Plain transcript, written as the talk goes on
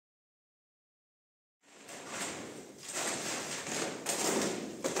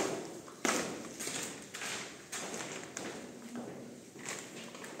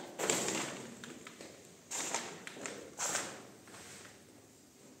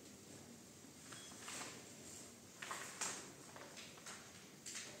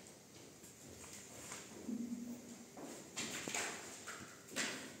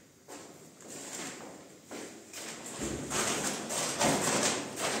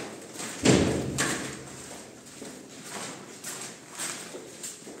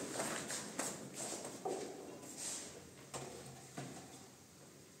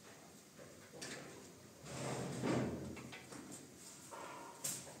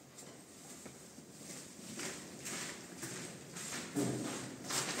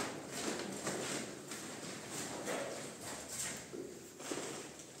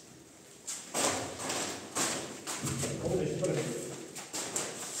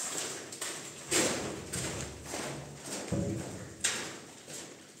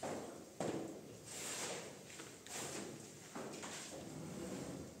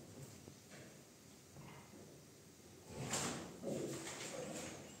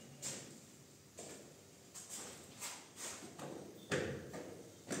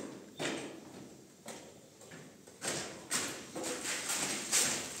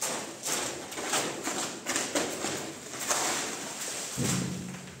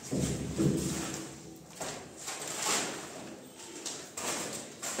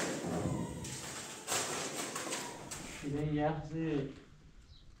یخزه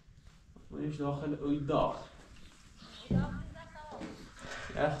منش داخل اوی داخل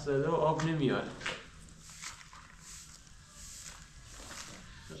یخ زده و آب نمیاره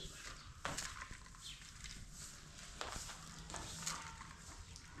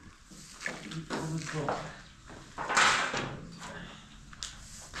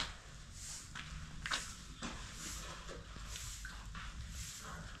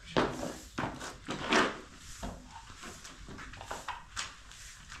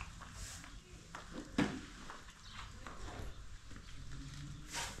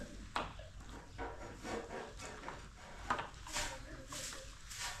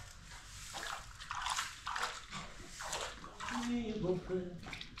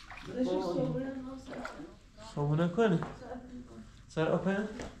صابونه کنه سر اپن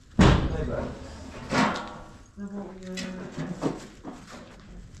ای بله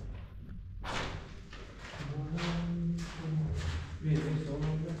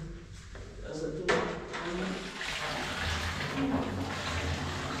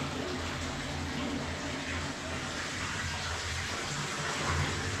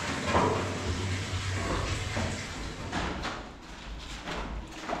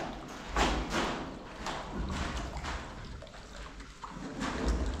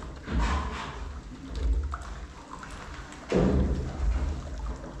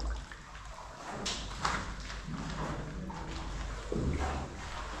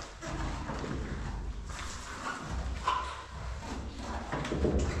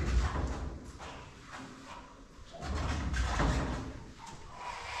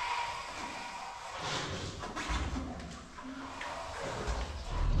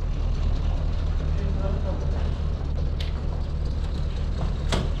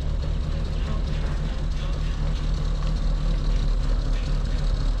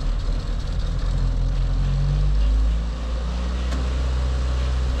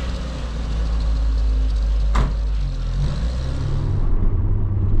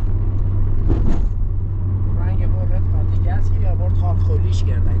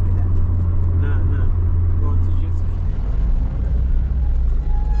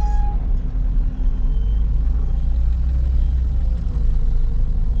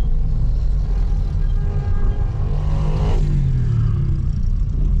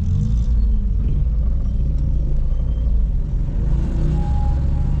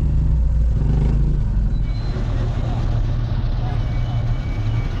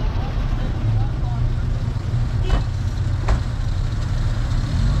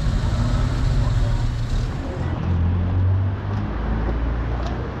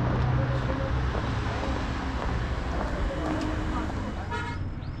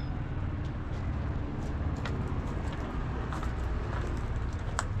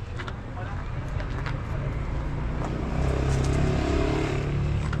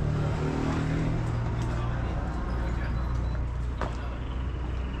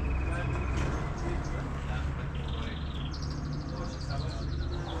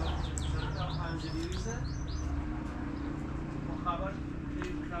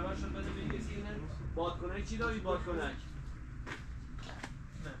بادکنک چی داری بادکنک؟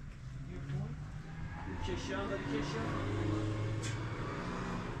 نه کشیان داری کشیان؟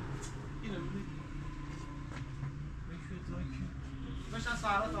 اینو میدی؟ باشن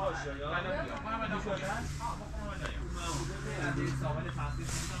سهرات آشیا یا؟ من نمیدیم محمد آقا هست؟ محمد آقا از این ساول تحصیل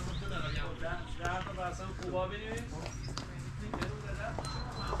کنم در تا برسان خوبا بینید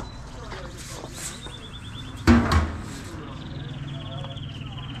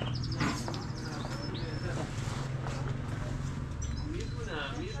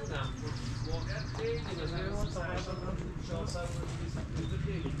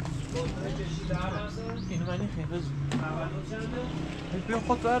اینو من خیلی زود بیا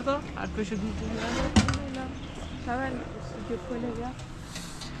خود بردار هر پیش دید تول که کنه بیا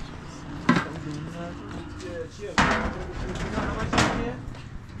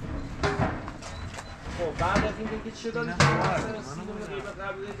خب بعد از این که چی دادید؟ قیمت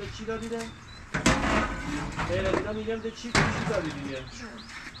قبل ده چی دادید؟ غیر از اینا میگم ده چی دادید دیگه؟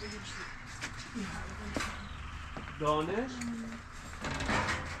 دانش؟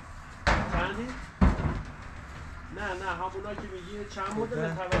 چندی؟ نه همونا که میگی چند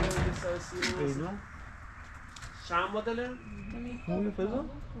مدل تولد سیاسی رو؟ چند مدله؟ خوبی فضا؟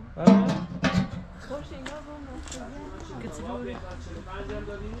 خوش اینا رو کتیبه 45 هم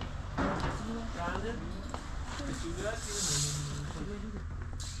داری؟ چنده؟ کتیبه هستی؟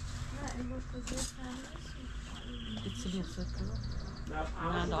 نه این مرتضی کتیبه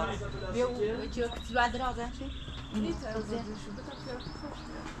درازه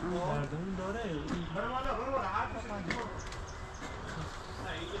دردمون داره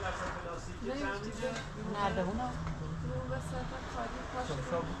نرده اونا رو وسط خالی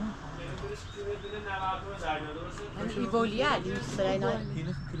پاشه این بولیه این سرای نه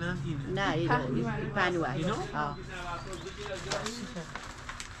اینه کلان اینه نه این پنوه اینو؟ آه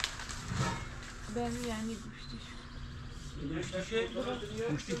بهم یعنی گوشتیش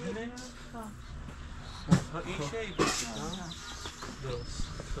گوشتی اینه؟ این شایی درست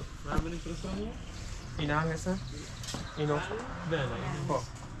من بینیم درست کنم اینا هم هستن؟ اینو؟ بله خب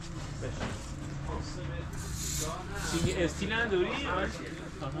این استیل نداری؟ هر چیز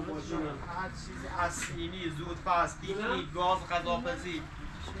اصلی زود پس دیگری گاز غذاپزی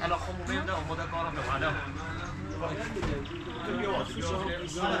الان خمومه نه اومده کارم به مالا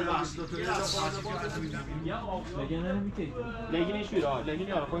لگن نمی‌کنی لگینش بیرا لگین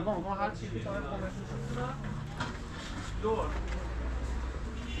یارو خب ما هر چیزی دور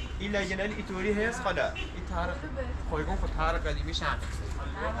این لگینال ایتوری هست خاله این تار خودم خود تار قدیمی شن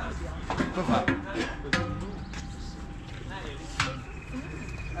بفرم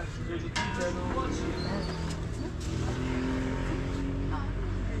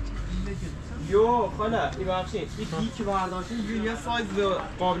یو خاله این بخشید این پیک برداشتین یه سایز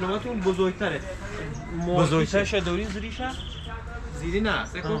قابلمتون بزرگتره بزرگتر شد دورین زوریشه؟ زیری نه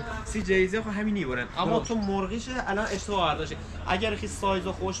سکو سی جایزه خو همین برن اما تو مرغیشه الان اشتباه برداشته اگر خی سایز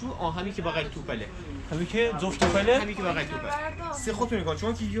خوش بود همین که بغل توپله همین که جفت توپله؟ همین که بغل توپله سی خودتون نگاه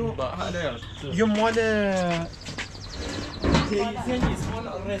چون که یو مال جایزه نیست مال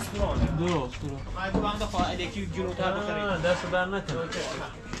رستوران درست من تو بنده خواه الکی جلوتر بخرید دست بر نکنه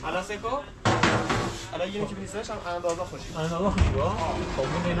الان سکو الان یه که بنیستنش هم اندازه خوشی اندازه خوشی با؟ خب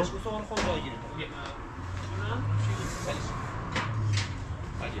این اینو سوال خود جای گیریم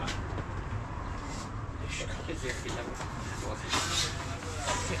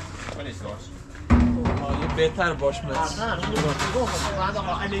بهتر باش مت نه بعد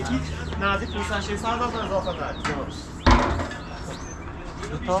آقا الکی نزدیک 500 اضافه کرد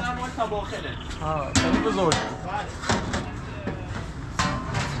تا مال تباخله خیلی بزرگ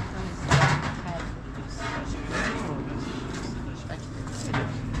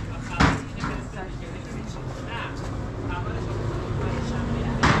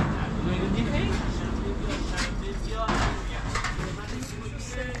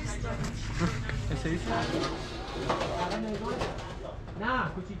نه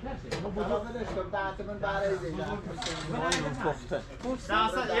کوچیکشه ما بزرگش کن دست من برای دیگه پخته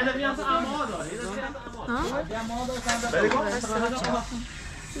یه لبی اصلا اما داره یه لبی اصلا اما داره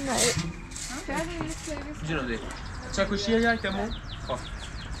نه خیلی یه سرویس جنو دی چکوشیه یک تمون خب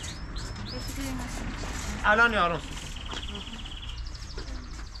الان یارم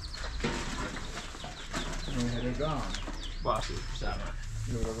باشه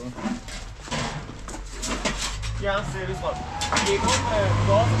یه هم سرویس باید یکم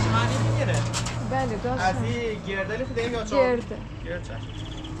گازش معنی میگیره بله از داشتم این گردلی خود این یا چهار؟ گرده گرد چشم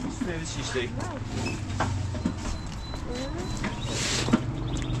سرویس شیشتهی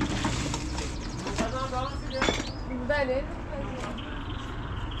بله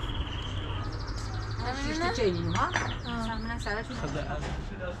شیشتی چه اینو ها؟ سامنا سرشون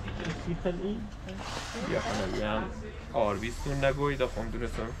یا خانم یه هم آربیستون نگوید خون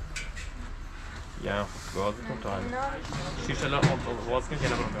دونستم یه هم گاز کن تا حالی شیشه لا باز کن که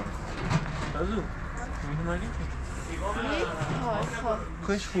نبرم دارم ازو میدونم اگه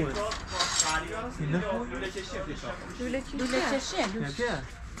کش خوبه اینه خوبه لوله چیه؟ لوله چشه یکه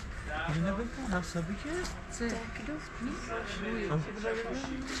اینه بکن حسابی که سه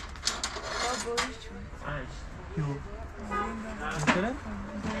یو مثلا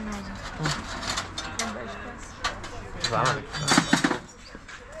زمان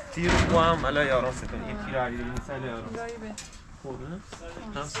تیر تو هم الا یاران ستون این تیر علی این سال یاران خوبه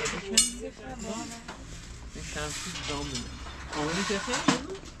حسابی که این شمسی دام میده آمانی که خیلی؟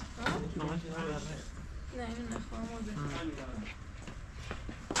 آمانی که نه اینو نخواهم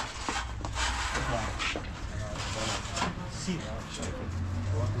سی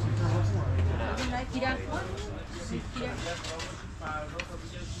نه گیرم کن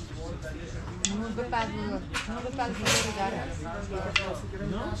نور به پل بزرگ داره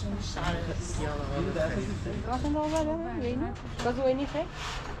واسه نوبره اینو بازو اینی خیلی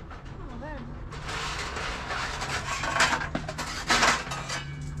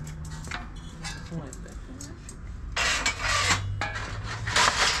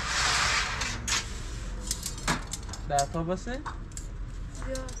در تا بسه؟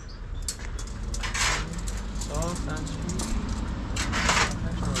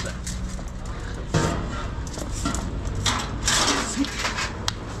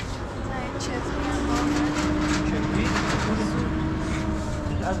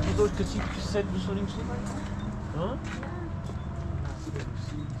 set بسونیم چی؟ ها؟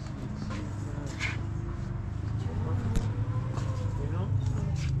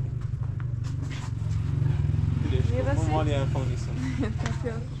 یه واسه مالی ارفان نیستم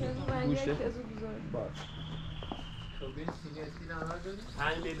گوشه باش خب این سینگتی نمار داری؟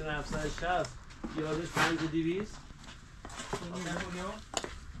 5 میلیون 760 یادش 5200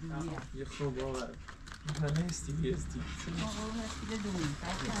 یه خوب باور من هستی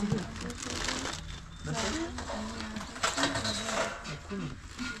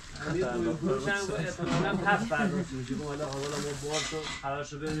چند احتمالاً هست برداشت میشه که حالا ما بار تو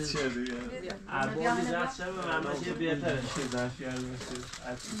حراشو بریم چه دیگه ارباب میزد شب و همش یه بهتره چه ظرف کرده باشه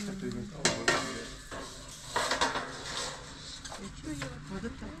از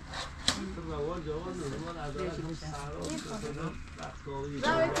این تو روان جوان نورمال از اون سرا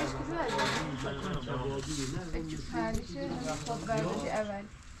نه باید تشکیزی بزنیم پرلیشه خب برداشی اول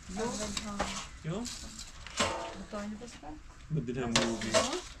یو؟ مطمئنی بس بر؟ بدونم موبی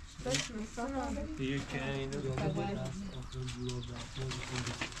بس میکنم دیگه که اینو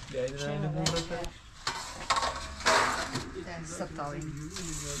بیایید اینو بوده ستاوین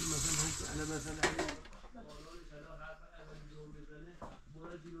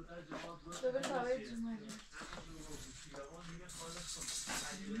ببر تاوی جمعه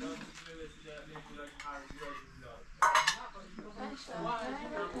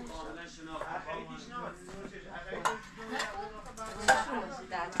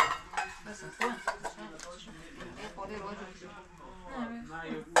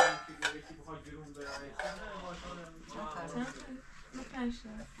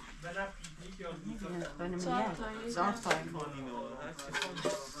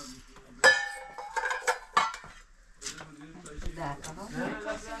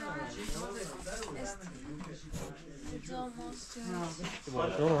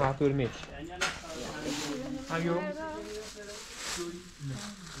شما هاتور میش همیو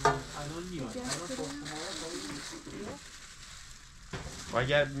و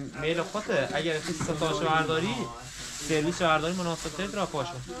اگر میل خودته اگر کسی ستاشو برداری سرویس برداری مناسب تر را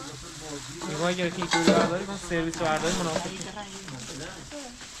پاشو میگم اگر که کولی برداری کن سرویس برداری مناسب تر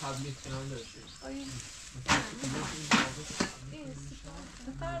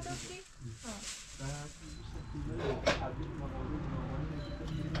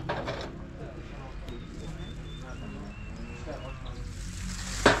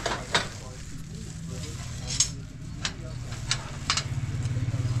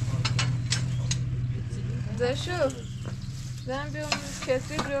زشو زن بیام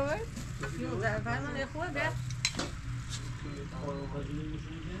کسی بروبر فرمان خوبه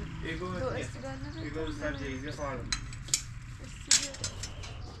بیا تو استیبال نداری؟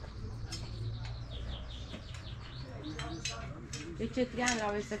 E c'è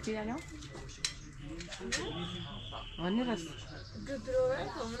triangolo questa tirano? Non era دروبر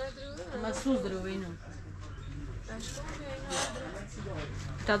همونه دروبر ma su drovino. اشکام بیاینا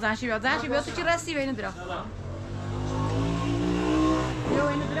Ta zaši bio tu ci resti veni dro. Io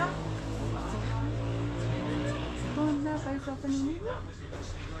veni dro. Seconda fai soffrire.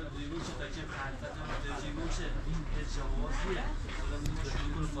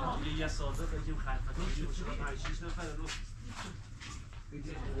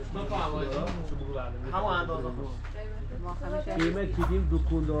 همون اندازه قیمت دیدیم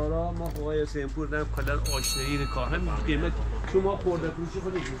دکاندارا ما آقای سیمپور دارم کلا آشنایی این کار هم قیمت شما خورده فروشی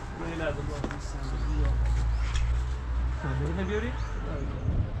خودت این لازم نه بیاری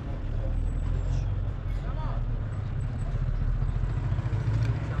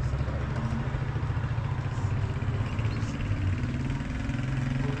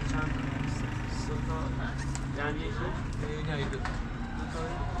یعنی نه ایدو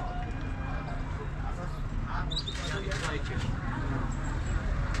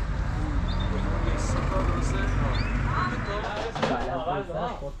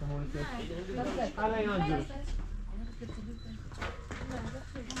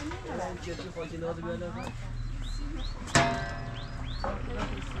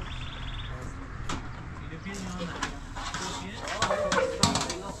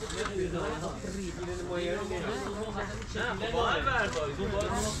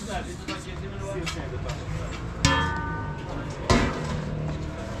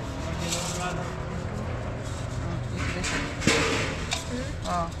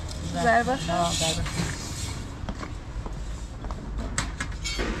ضربه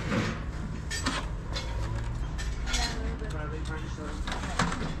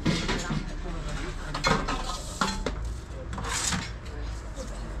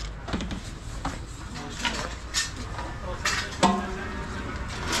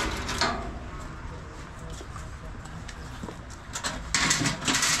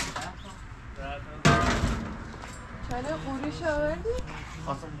الان قوریش آوردی؟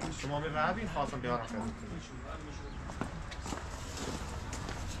 خواستم شما می رابین خواستم بیارم خیلی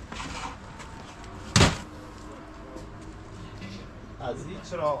از این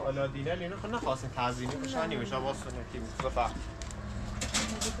چرا آلادینه لینو خود نخواستیم تزینی بشنی بشه باستونه که میتونه بفهم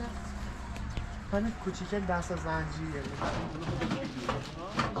من کوچیک دست زنجیره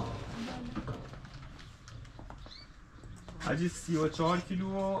حاجی 34 کیلو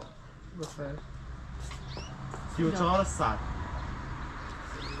و بسر 34 100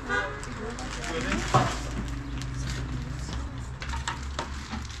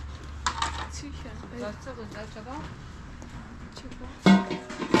 چی شد؟ Dasta güzel çaba.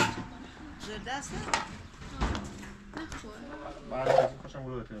 Zırdası? بعد از این خوشم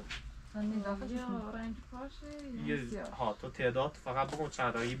گروه بتونم Sen ne dakika یا رنگ پاشه یا سیاه ها تو تعداد فقط بگم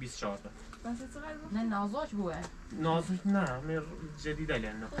چند رایی 24 تا بس چقدر؟ Ne nazoç bu e? نازک نه مر جدید علی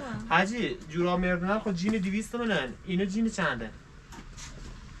نه حاجی جورا مردن خود جین 200 منن اینو جین چنده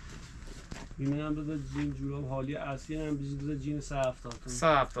این هم داده جین جوراب حالی اصلی هم بیزی داده جین 370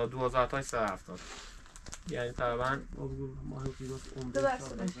 370 2000 تا 370 یعنی تقریبا ما هم که گفت دو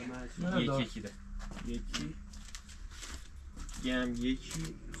بسته یکی ده یکی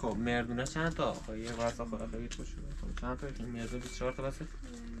یکی خب مردونه چند تا خب یه واسه خدا خیلی خوش شده چند تا این مردونه 24 تا بسه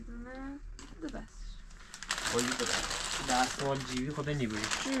دو بسته کلی بده دستمال جیبی خود نیبری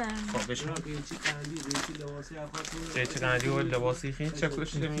نه خب بشون قیچی قندی قیچی لباسی افراد چه قندی و لباسی خیلی چه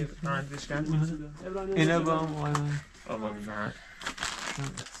کدش نمی قندش کن اینه با هم آقای من آقا میزن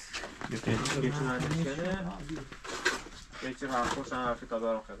یه قندش کنه یه چی هم خوش هم حرفی تا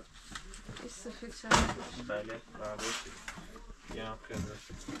دارم خیلی سفید شد بله بله یه هم خیلی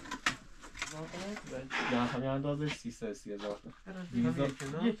یه همه اندازش 330,000 تا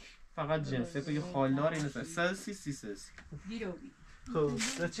فقط جنسه تو یه خالدار اینو 330 خب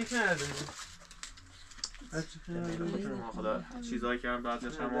در چی کرده؟ خدا چیزایی که هم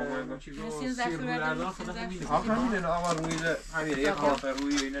بعضیش هم آماده Kesin zafer آقا همینه آقا روی همینه یه خاطر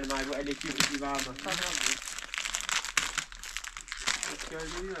روی اینه مگو الکی روی برم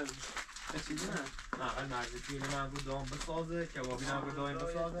چیزی نه اول مرزی اینه من رو دام بسازه کبابی هم رو دایم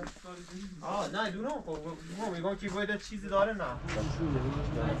بسازه نه دونم خب میگم که باید چیزی داره نه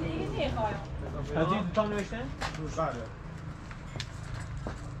حدید تا نوشته؟ بله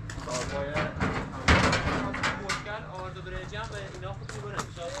سازهای خوشگل آرد برنجم و اینا خود میبرن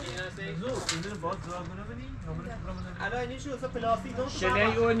اینه باز زراد منو بینی؟ الان اینی شو اصلا پلاستیک دارم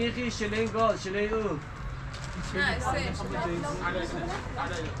شلی او نیخی شلی گاز شلی او نه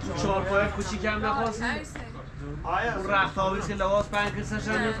چهار پای کوچیک هم نخواستی؟ آیا اون رختابی که لباس پنج کسش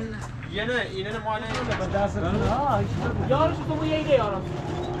هم نیخی؟ یه نه اینه مال به دست یارش تو بو یه ایده یارم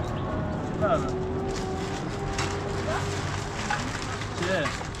چه؟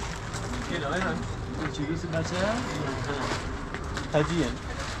 این آیا این چی دوست بچه؟ هدیه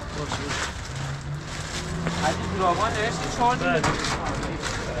باشه هدیه دراغان نوشتی 4 دیگه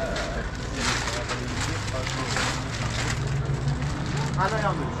حالا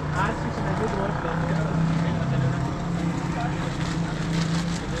هم بشه هر چیزی نگه دوباره پلاستیک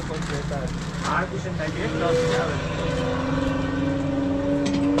هر چیزی نگه پلاستیک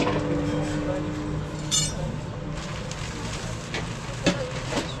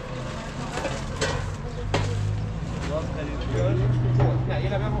نه یه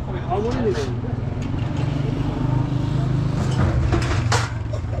لبه خوبی همونی دیگه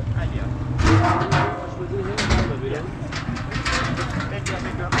علیه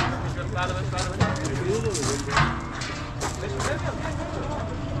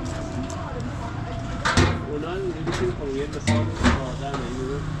اونا دیگه چی می‌خوام یه مثال آدم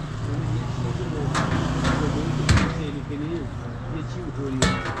اینو خیلی کنی یه چی می‌خوری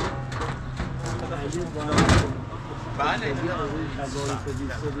بله یه آقای غذایی سدی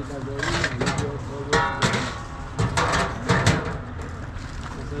غذایی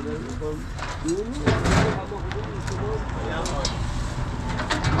مثلا می‌خوام دون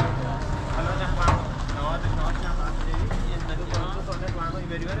حالا نه نواد هم هستی این نگاه تو نه وانو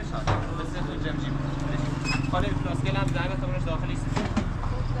بری برش هست مثل تو جمشید حالا پلاسکل هم زنگ تا برش داخل است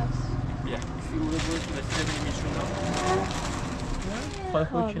بیا رو بود مثل میشونا خواهی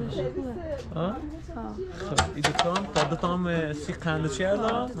خوکی ها؟ این دوتا هم سی قندچی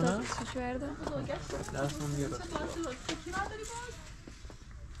هردارم نه؟ چی کرده؟ درست هم گرد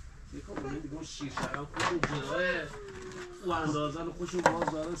میگم شیشه هم خوشون جلوه او اندازه رو خوشون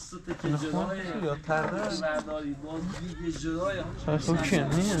باز داره سطح که جلوه یا ترده برداری باز دیگه جلوه خواهی خوکی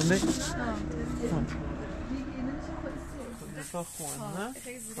هم نیه انده دوتا خوان نه؟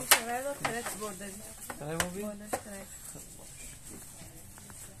 خیلی زیده کرده و خرد برداری خواهی بابی؟ بالش خرد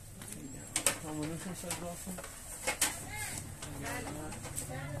همونشون سر راستم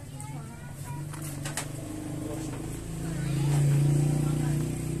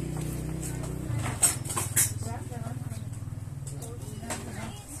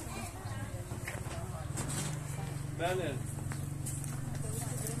بله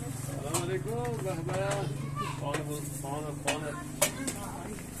سلام علیکم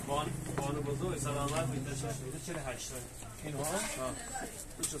خان بزرگ سلامت میتشه 48 اینها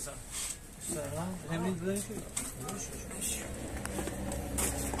دوشو سلام همین بزنید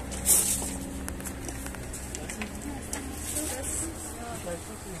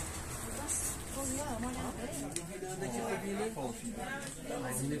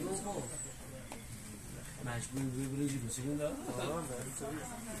مجبور ببری روسیون داره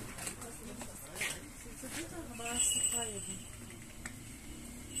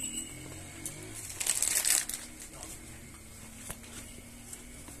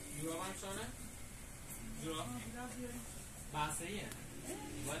جواب همشانه؟ جواب؟ بحثه ایه؟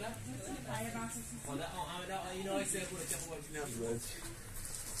 باید؟ خدا آمده این های سه بوده چه خوبه نمیده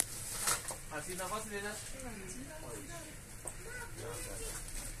حسید نخواست دیده؟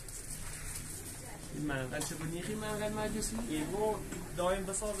 این منقل چه بنیخی منقل مجلسی؟ اینو دایم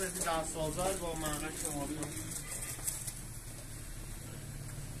بساز رسید در سازار با منقل شما بیان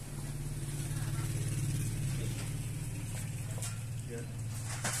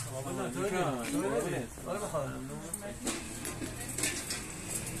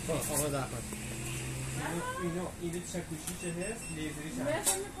آقا دقیقا اینو چکوشی چه هست؟ لیزری چه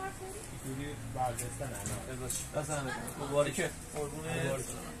هست؟ اینجوری بردستن الان بزن مبارکه قربونه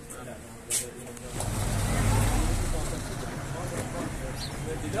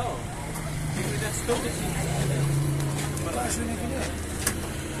دیدا این دستو بچین بلاش نکنه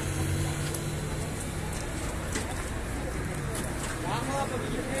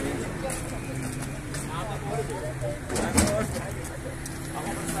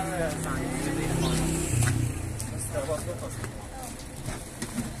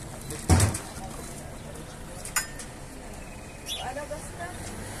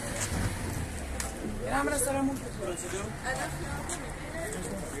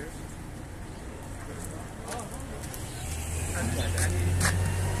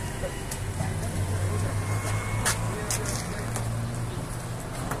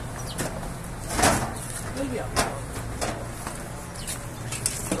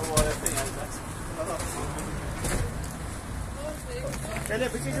خیلی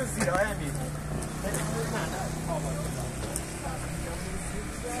بچه جو زیرهای همین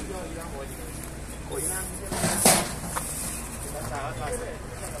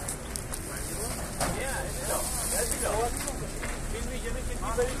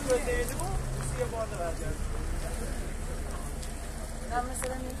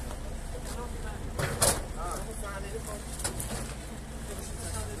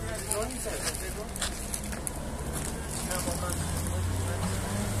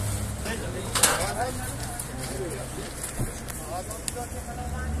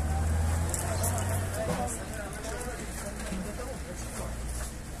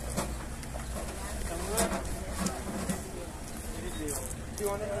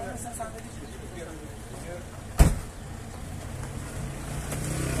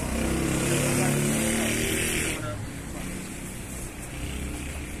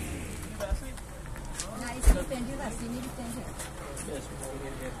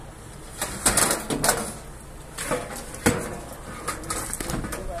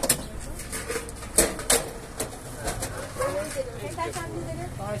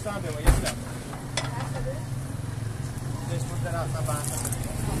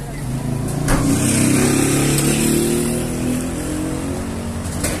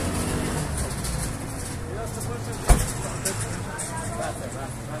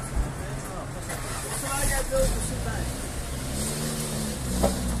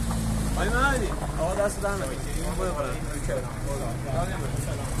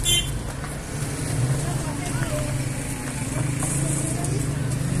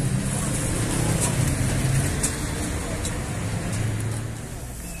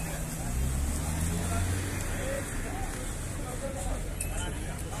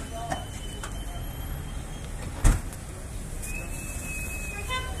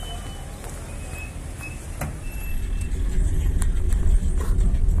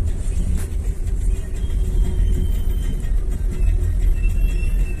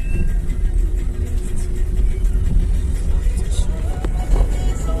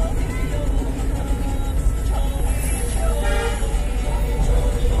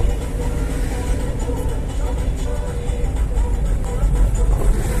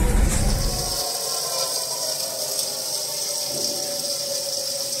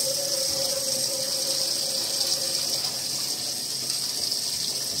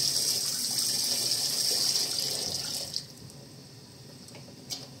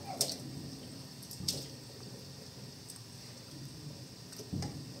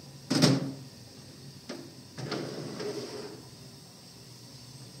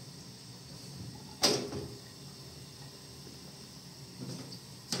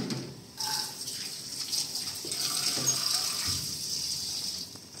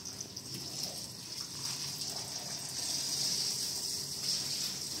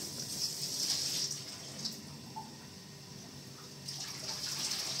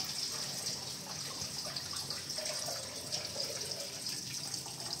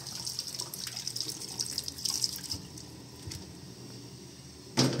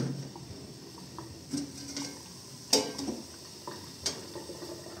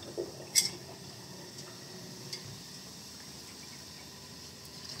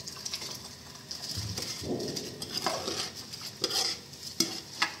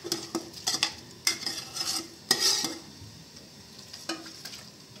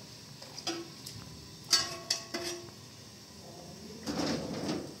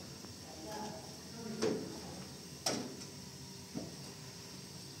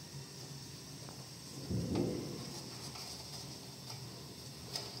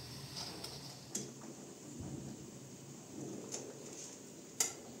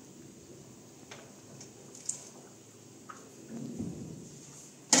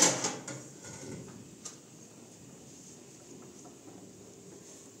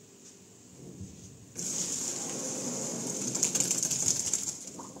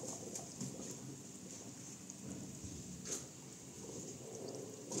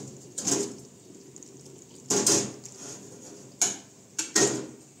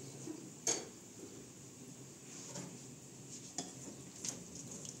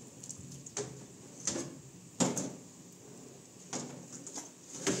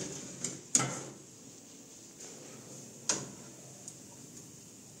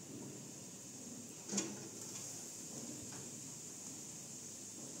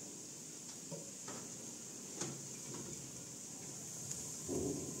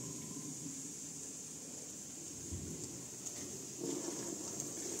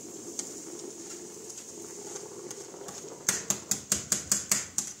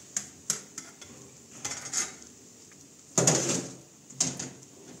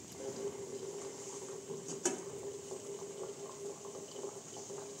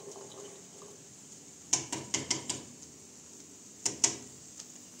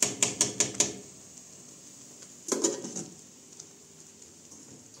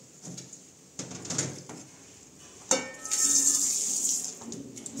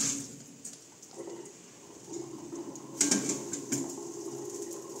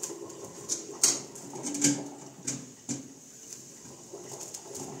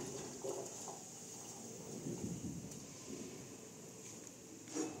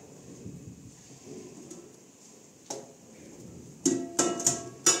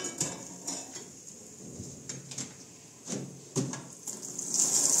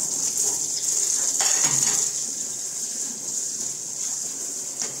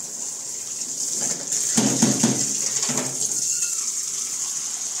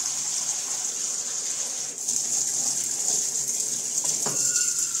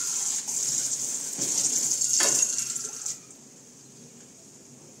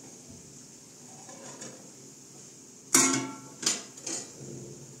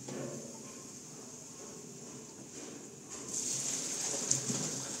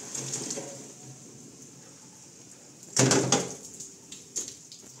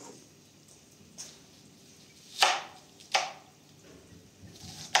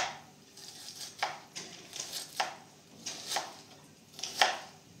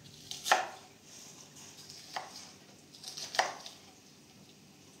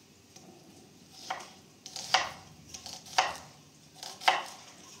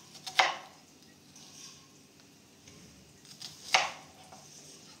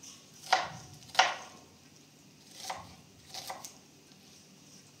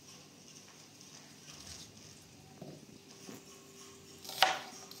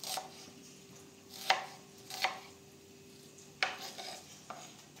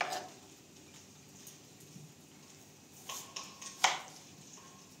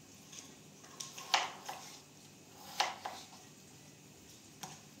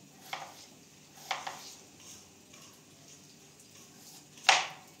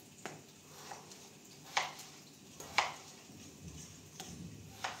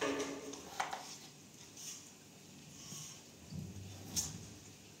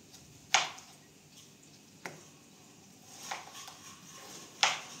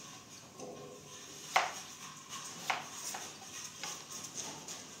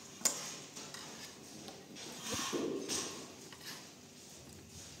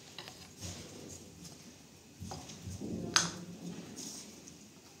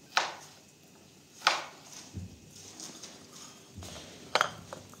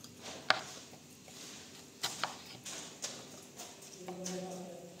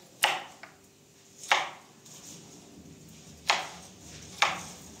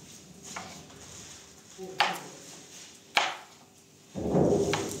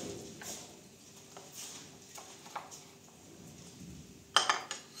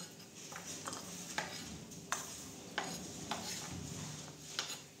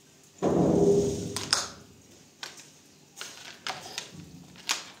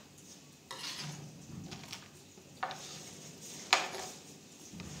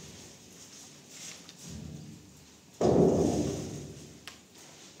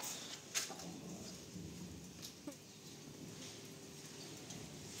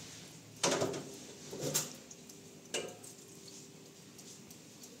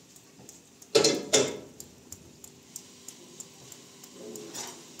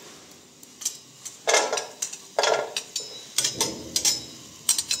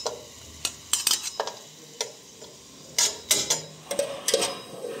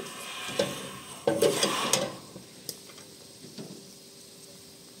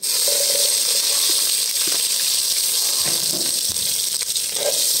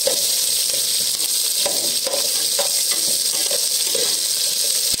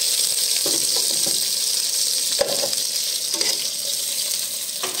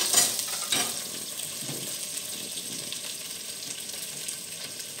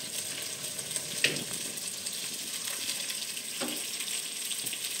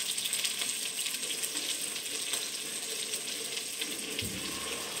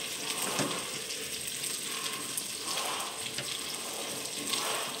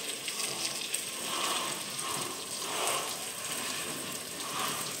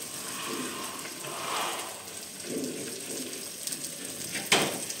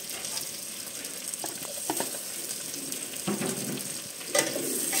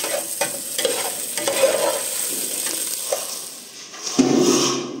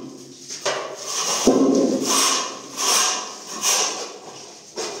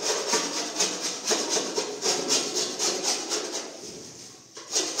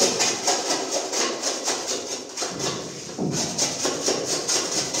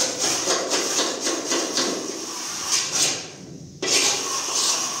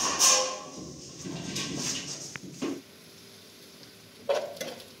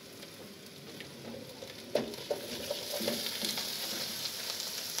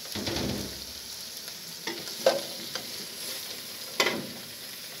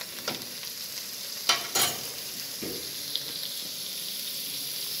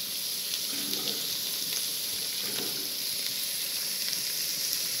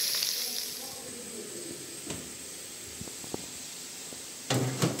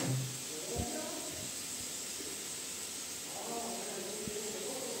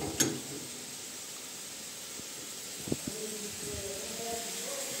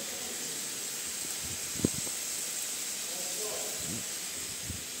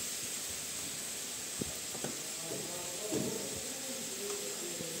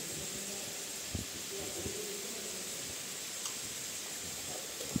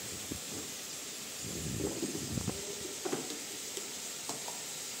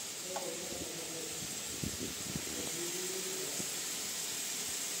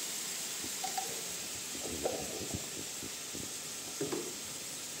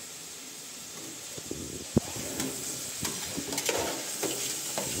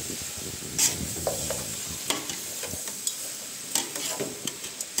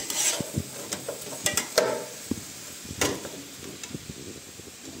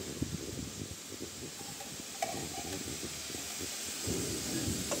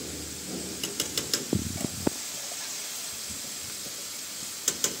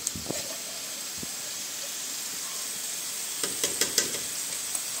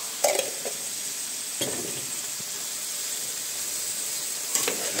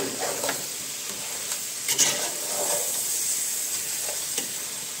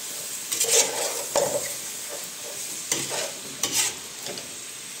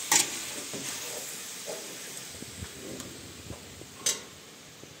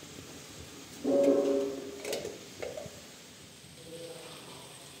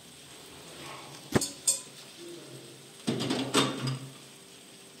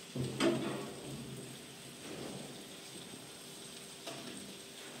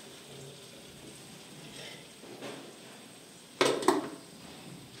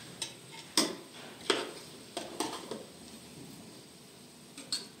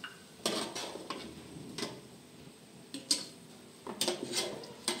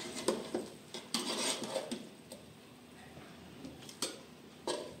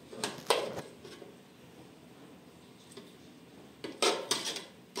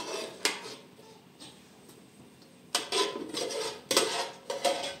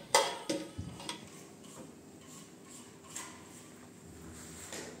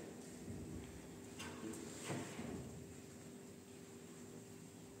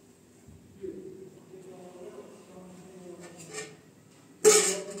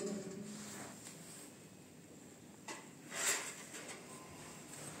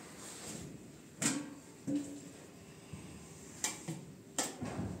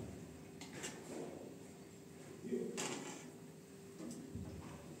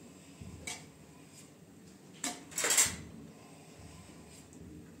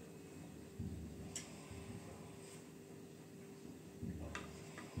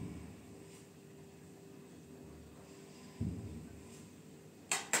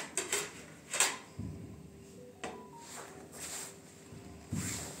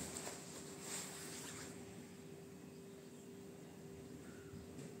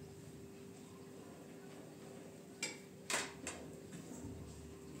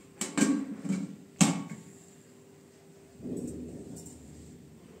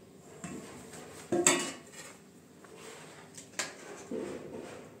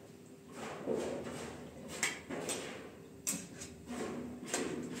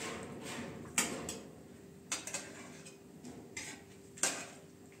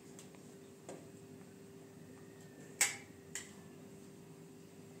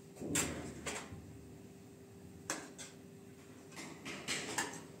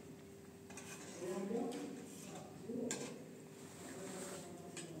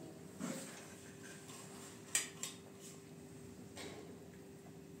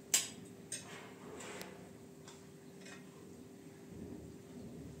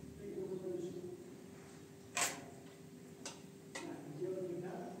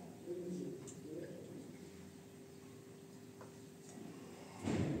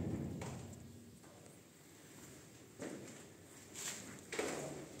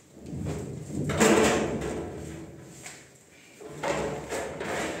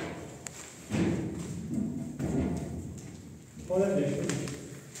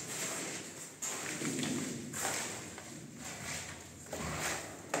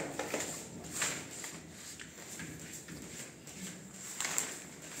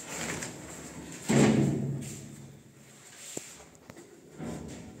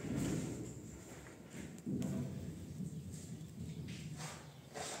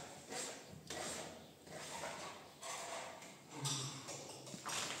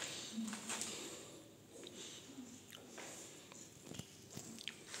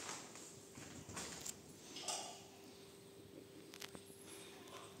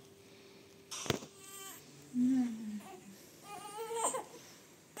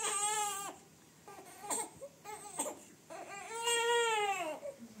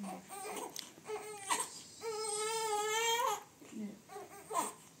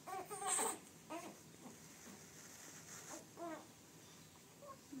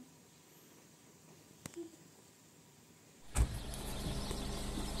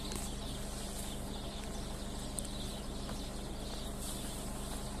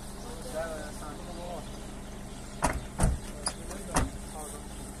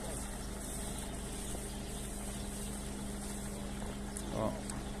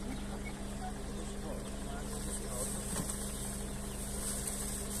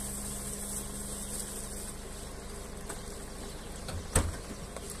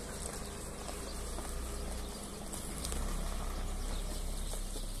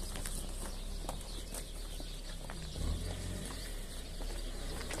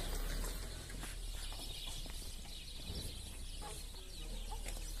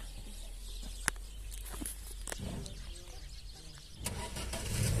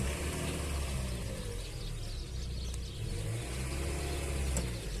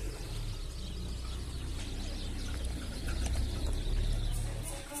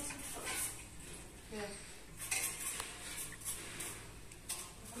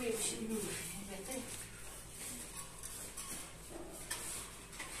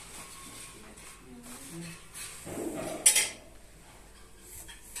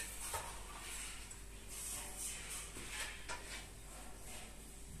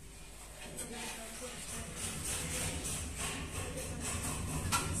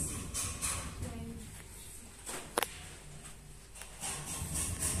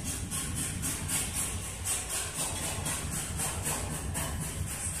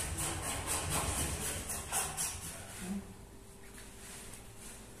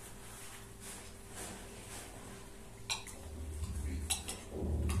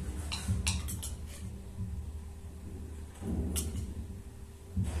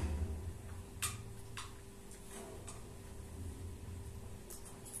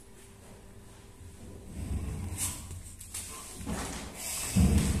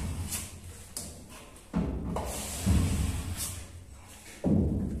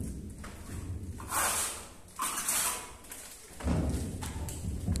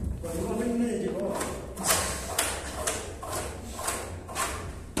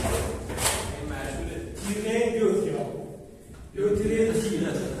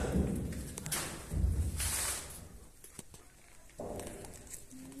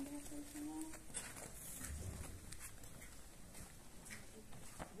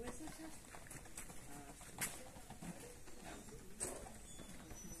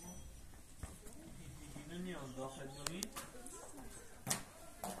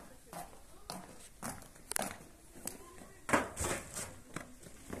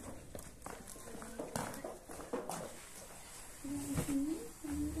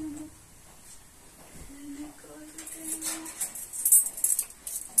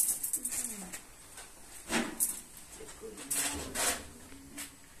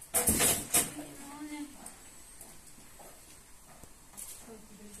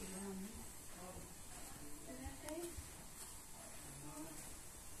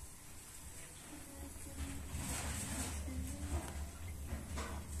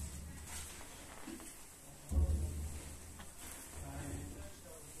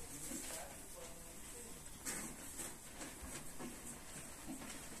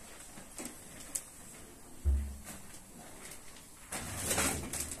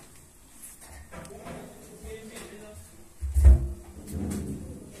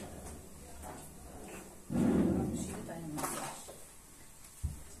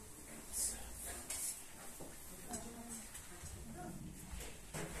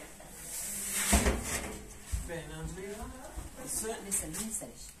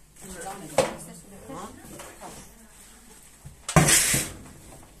نیستش. جامعه